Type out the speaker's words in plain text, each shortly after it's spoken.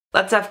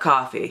Let's have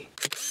coffee.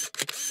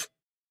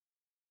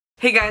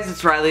 Hey guys,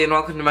 it's Riley and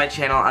welcome to my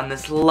channel on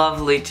this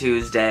lovely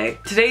Tuesday.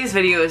 Today's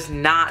video is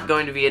not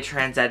going to be a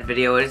trans ed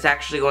video. It is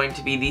actually going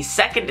to be the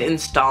second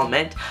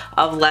installment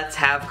of Let's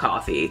Have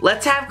Coffee.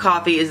 Let's Have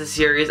Coffee is a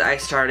series I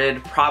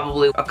started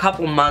probably a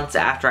couple months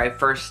after I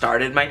first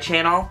started my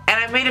channel,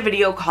 and I made a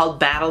video called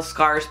Battle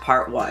Scars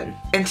Part 1.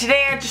 And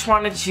today I just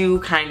wanted to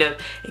kind of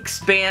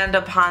expand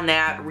upon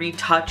that,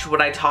 retouch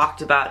what I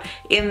talked about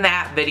in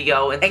that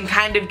video, and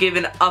kind of give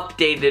an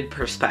updated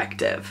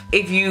perspective.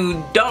 If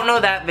you don't know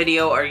that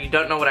video or you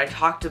don't know what I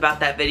talked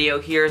about that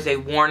video, here's a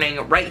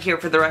warning right here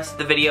for the rest of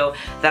the video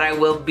that I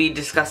will be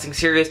discussing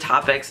serious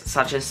topics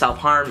such as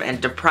self-harm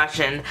and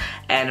depression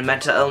and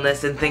mental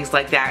illness and things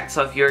like that.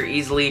 So if you're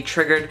easily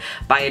triggered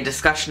by a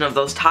discussion of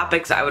those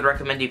topics, I would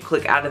recommend you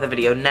click out of the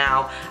video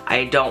now.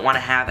 I don't want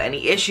to have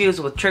any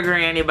issues with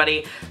triggering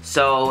anybody,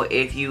 so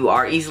if you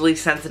are easily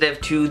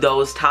sensitive to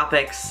those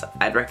topics,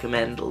 I'd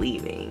recommend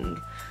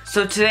leaving.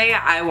 So today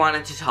I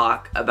wanted to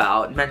talk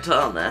about mental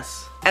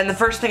illness. And the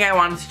first thing I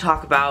wanted to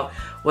talk about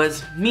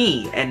was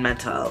me and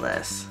mental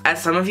illness.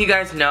 As some of you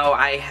guys know,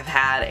 I have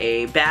had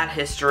a bad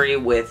history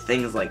with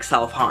things like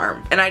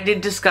self-harm. And I did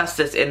discuss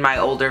this in my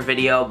older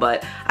video,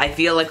 but I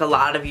feel like a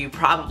lot of you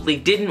probably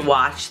didn't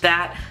watch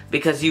that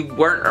because you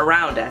weren't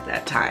around at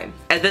that time.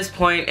 At this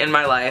point in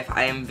my life,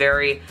 I am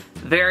very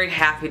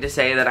happy to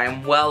say that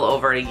I'm well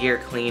over a year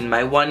clean.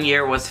 My 1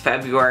 year was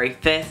February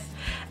 5th.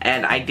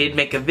 And I did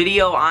make a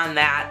video on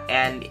that,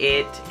 and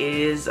it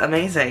is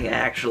amazing,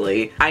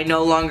 actually. I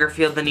no longer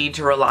feel the need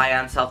to rely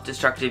on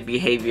self-destructive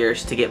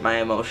behaviors to get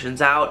my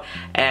emotions out,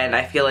 and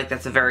I feel like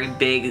that's a very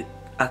big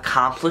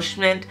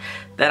accomplishment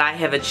that I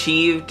have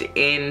achieved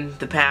in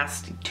the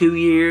past 2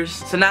 years.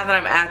 So now that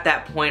I'm at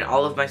that point,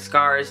 all of my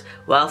scars,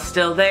 while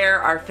still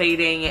there, are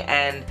fading,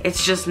 and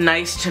it's just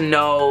nice to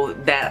know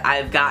that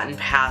I've gotten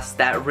past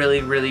that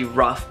really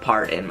rough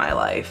part in my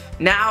life.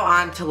 Now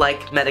on to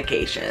like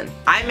medication.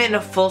 I'm in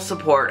full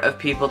support of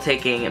people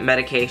taking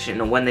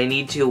medication when they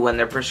need to, when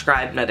they're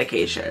prescribed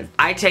medication.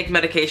 I take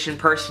medication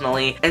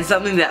personally, and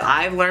something that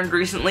I've learned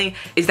recently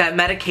is that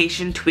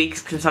medication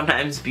tweaks can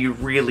sometimes be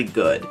really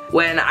good.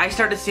 When I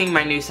started seeing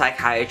my new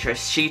psychiatrist,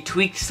 she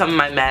tweaked some of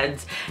my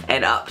meds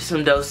and upped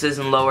some doses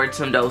and lowered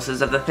some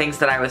doses of the things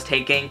that I was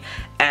taking,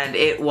 and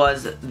it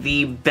was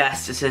the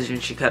best decision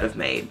she could have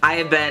made. I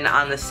have been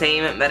on the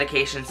same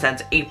medication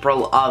since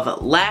April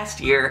of last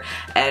year,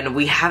 and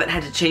we haven't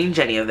had to change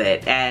any of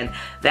it, and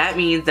that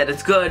means that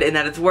it's good and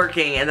that it's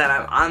working and that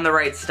I'm on the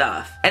right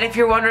stuff. And if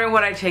you're wondering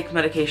what I take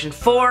medication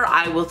for,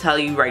 I will tell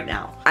you right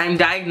now. I'm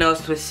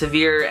diagnosed with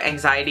severe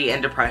anxiety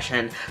and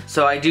depression,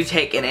 so I do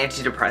take an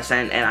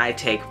antidepressant and I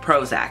take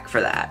Prozac for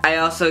that. I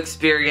also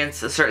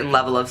experience a certain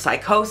level of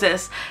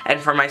psychosis, and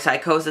for my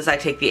psychosis I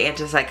take the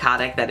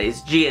antipsychotic that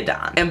is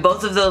Geodon. And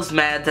both of those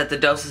meds at the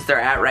doses they're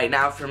at right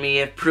now for me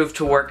have proved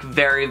to work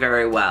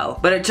very well.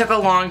 But it took a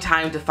long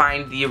time to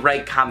find the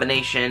right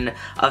combination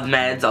of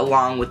meds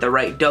along with the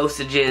right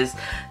dosages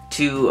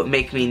to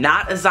make me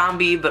not a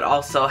zombie, but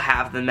also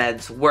have the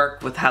meds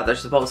work with how they're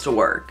supposed to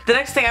work. The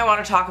next thing I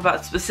want to talk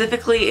about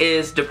specifically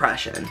is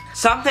depression.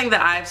 Something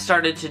that I've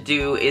started to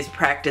do is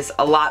practice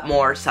a lot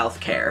more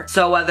self-care.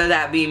 So whether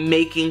that be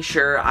making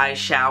sure I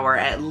shower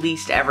at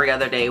least every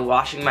other day,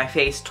 washing my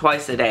face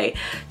twice a day,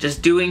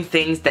 just doing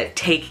things that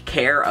take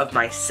care of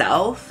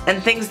myself,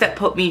 and things that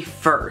put me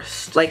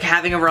first. Like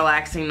having a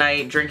relaxing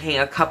night, drinking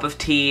a cup of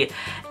tea,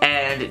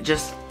 and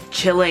just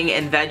chilling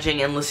and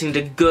vegging and listening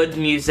to good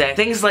music.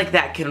 Things like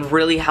that can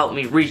really help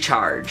me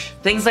recharge.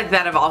 Things like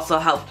that have also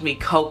helped me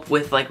cope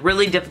with like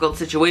really difficult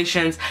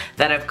situations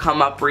that have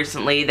come up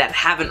recently that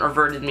haven't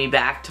reverted me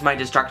back to my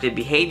destructive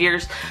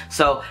behaviors.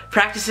 So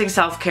practicing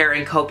self-care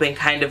and coping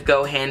kind of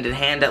go hand in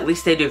hand, at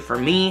least they do for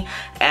me,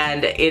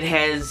 and it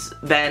has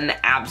been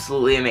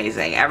absolutely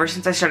amazing. Ever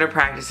since I started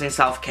practicing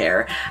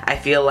self-care, I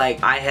feel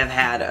like I have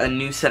had a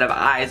new set of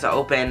eyes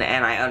open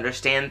and I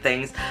understand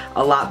things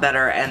a lot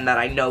better and that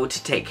I know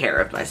to take care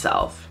of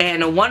myself.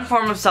 And one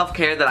form of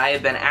self-care that I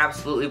have been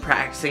absolutely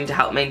practicing to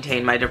help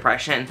maintain my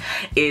depression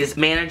is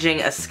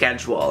managing a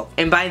schedule.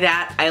 And by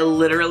that, I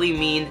literally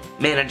mean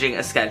managing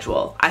a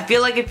schedule. I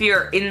feel like if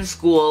you're in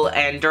school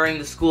and during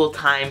the school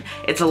time,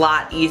 it's a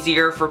lot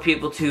easier for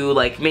people to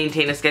like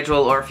maintain a schedule,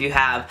 or if you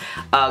have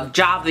a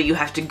job that you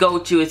have to go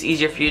to, it's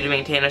easier for you to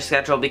maintain a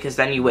schedule because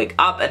then you wake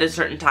up at a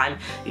certain time,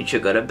 you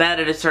should go to bed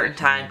at a certain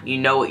time, you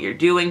know what you're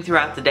doing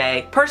throughout the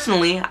day.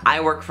 Personally, I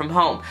work from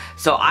home,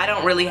 so I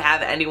don't really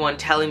have anyone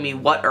telling me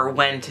what or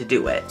when to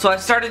do it. So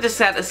I've started to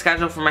set a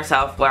schedule for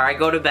myself where I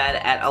go to bed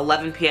at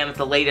 11 p.m. at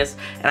the latest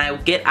and I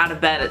get out of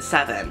bed at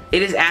 7.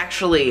 It is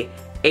actually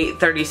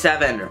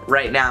 8:37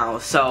 right now,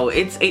 so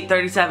it's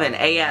 8:37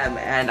 a.m.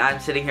 and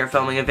I'm sitting here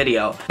filming a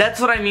video. That's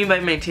what I mean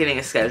by maintaining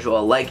a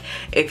schedule. Like,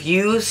 if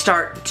you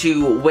start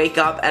to wake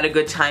up at a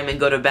good time and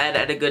go to bed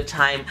at a good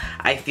time,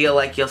 I feel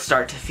like you'll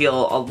start to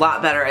feel a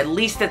lot better. At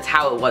least that's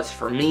how it was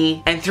for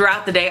me. And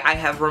throughout the day, I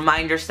have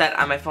reminders set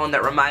on my phone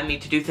that remind me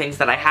to do things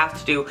that I have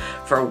to do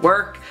for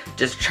work,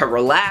 just to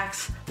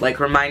relax, like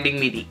reminding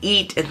me to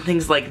eat and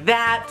things like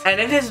that. And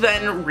it has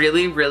been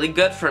really, really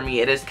good for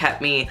me. It has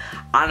kept me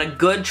on a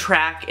good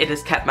track. It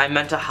has kept my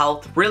mental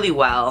health really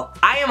well.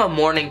 I am a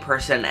morning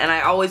person and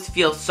I always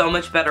feel so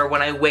much better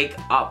when I wake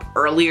up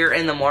earlier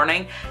in the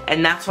morning,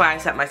 and that's why I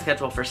set my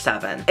schedule for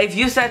 7. If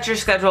you set your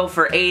schedule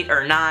for 8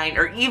 or 9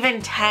 or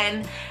even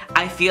 10,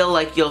 I feel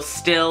like you'll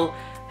still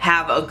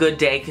have a good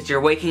day because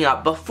you're waking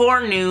up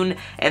before noon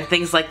and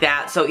things like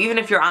that. So even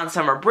if you're on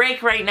summer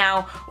break right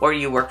now or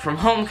you work from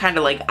home kind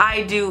of like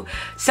I do,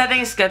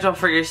 setting a schedule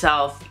for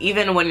yourself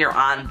even when you're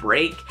on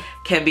break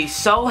can be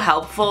so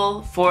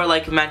helpful for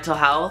like mental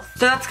health.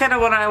 So that's kind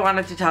of what I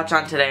wanted to touch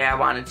on today. I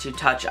wanted to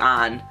touch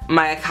on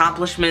my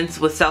accomplishments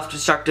with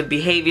self-destructive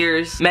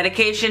behaviors,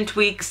 medication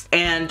tweaks,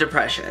 and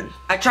depression.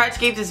 I tried to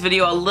keep this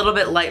video a little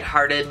bit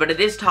lighthearted, but it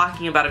is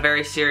talking about a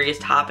very serious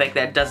topic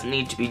that doesn't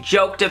need to be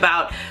joked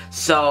about.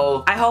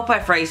 So I hope I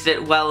phrased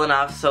it well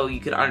enough so you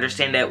could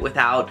understand it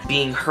without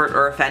being hurt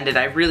or offended.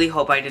 I really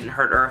hope I didn't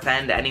hurt or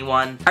offend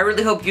anyone. I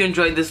really hope you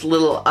enjoyed this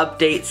little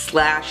update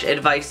 /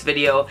 advice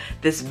video,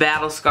 this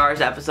Battle Scars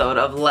episode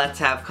of Let's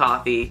Have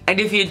Coffee. And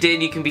if you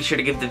did, you can be sure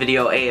to give the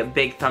video a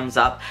big thumbs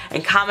up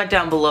and comment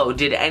down below,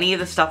 did any of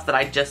the stuff that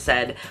I just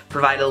said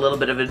provide a little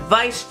bit of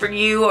advice for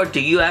you, or do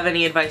you have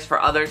any advice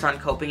for others on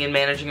coping and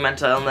managing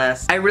mental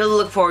illness? I really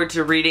look forward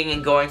to reading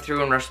and going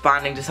through and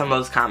responding to some of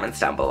those comments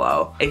down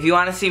below. If you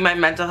want to see my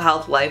mental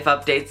health life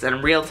updates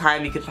in real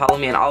time, you can follow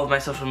me on all of my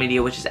social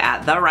media, which is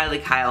at The Riley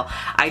Kyle.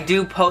 I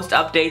do post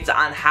updates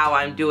on how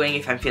I'm doing,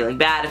 if I'm feeling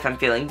bad, if I'm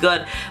feeling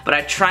good, but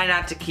I try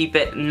not to keep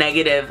it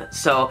negative,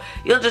 so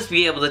you'll just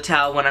be able to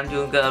tell when I'm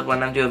doing good,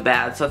 when I'm doing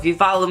bad. So if you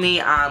follow me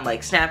on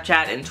like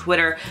Snapchat and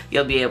Twitter,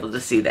 you'll be able to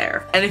see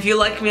there. And if you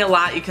like me a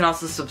lot, you can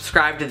also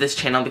subscribe to this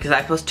channel because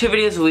I post 2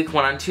 videos a week,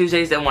 one on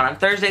Tuesdays and one on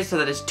Thursdays, so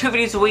that is 2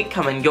 videos a week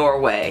coming your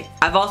way.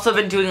 I've also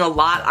been doing a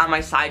lot on my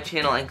side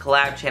channel and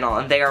collab channel,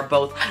 and they are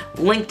both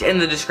linked in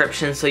the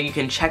description, so you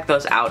can check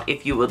those out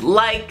if you would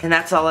like. And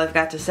that's all I've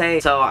got to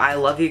say. So I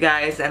love you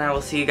guys, and I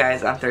will see you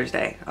guys on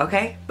Thursday.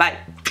 Okay? Bye.